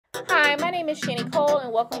Hi, my name is Shanycole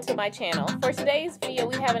and welcome to my channel. For today's video,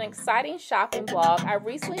 we have an exciting shopping vlog. I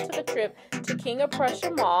recently took a trip to King of Prussia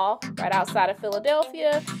Mall right outside of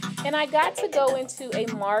Philadelphia, and I got to go into a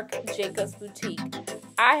MARC JACOBS boutique.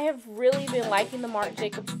 I have really been liking the MARC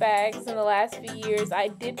JACOBS bags in the last few years. I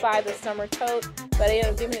did buy the summer tote, but I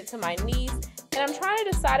ended up giving it to my niece. And I'm trying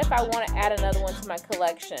to decide if I want to add another one to my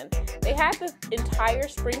collection. They had the entire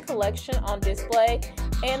spring collection on display,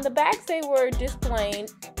 and the bags they were displaying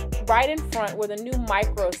right in front were the new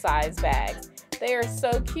micro size bags. They are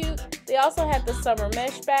so cute. They also had the summer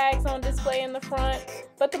mesh bags on display in the front,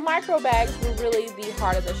 but the micro bags were really the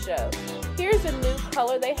heart of the show. Here's a new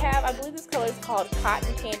color they have. I believe this color is called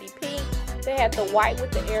Cotton Candy Pink. They had the white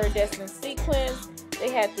with the iridescent sequins.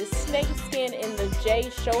 They had the snake skin in the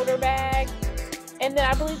J shoulder bag. And then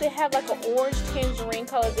I believe they have like an orange tangerine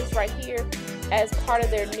color, this right here, as part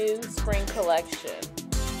of their new spring collection.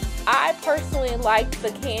 I personally like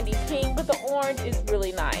the candy pink, but the orange is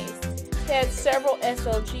really nice. They had several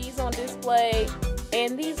SLGs on display,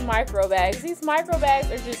 and these micro bags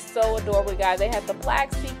are just so adorable, guys. They had the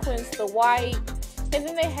black sequins, the white, and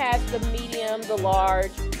then they had the medium, the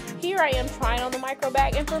large. Here I am trying on the micro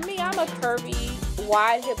bag, and for me, I'm a curvy,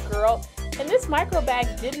 wide hip girl. And this micro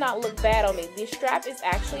bag did not look bad on me. The strap is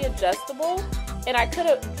actually adjustable, and I could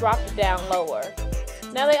have dropped it down lower.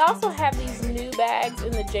 Now they also have these new bags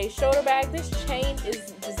in the J shoulder bag. This chain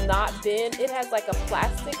does not bend. It has like a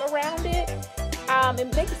plastic around it.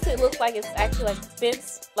 It makes it look like it's actually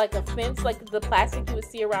like a fence, like the plastic you would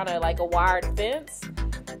see around a wired fence.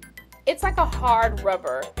 It's like a hard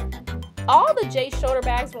rubber. All the J shoulder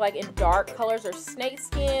bags were like in dark colors or snake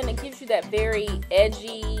skin. It gives you that very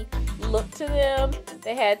edgy look to them.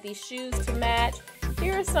 They had these shoes to match.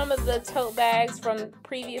 Here are some of the tote bags from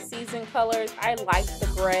previous season colors. I like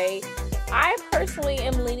the gray. I personally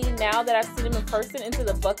am leaning, now that I've seen them in person, into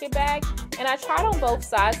the bucket bag, and I tried on both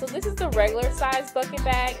sides. So this is the regular size bucket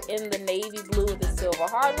bag in the navy blue with the silver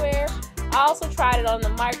hardware. I also tried it on the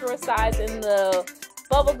micro size in the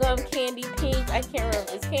bubblegum candy pink. I can't remember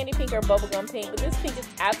if it's candy pink or bubblegum pink, but this pink is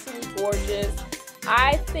absolutely gorgeous.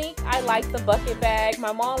 I think I like the bucket bag.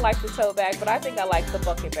 My mom liked the tote bag, but I think I like the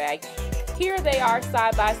bucket bag. Here they are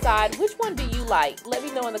side by side. Which one do you like? Let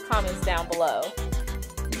me know in the comments down below.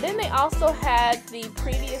 Then they also had the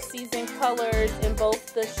previous season colors in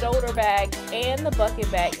both the shoulder bag and the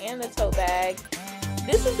bucket bag and the tote bag.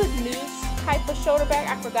 This is a new type of shoulder bag.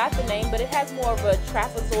 I forgot the name, but it has more of a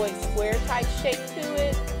trapezoid square type shape to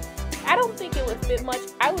it. I don't think it would fit much.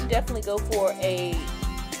 I would definitely go for a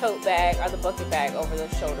tote bag or the bucket bag over the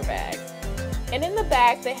shoulder bag. And in the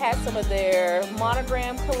back they had some of their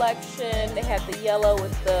monogram collection. They had the yellow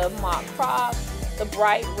with the mock crop, the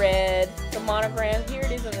bright red, the monogram. Here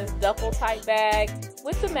it is in this duffel type bag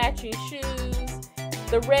with the matching shoes.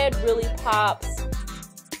 The red really pops.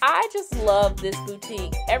 I just love this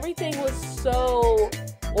boutique. Everything was so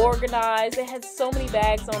organized. They had so many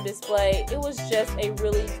bags on display. It was just a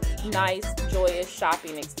really nice, joyous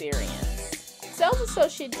shopping experience. Sales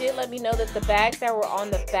associate did let me know that the bags that were on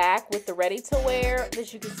the back with the ready to wear,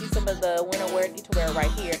 that you can see some of the winter ready to wear right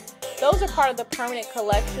here, those are part of the permanent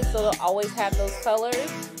collection, so they'll always have those colors.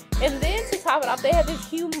 And then to top it off, they had this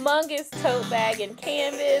humongous tote bag in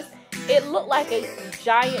canvas. It looked like a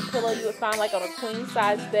giant pillow you would find like on a queen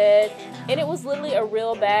size bed, and it was literally a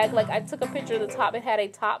real bag. Like, I took a picture of the top. It had a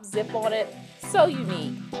top zip on it. So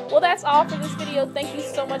unique. Well, that's all for this video. Thank you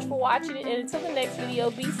so much for watching it, and until the next video,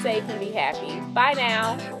 be safe and be happy. Bye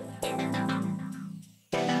now.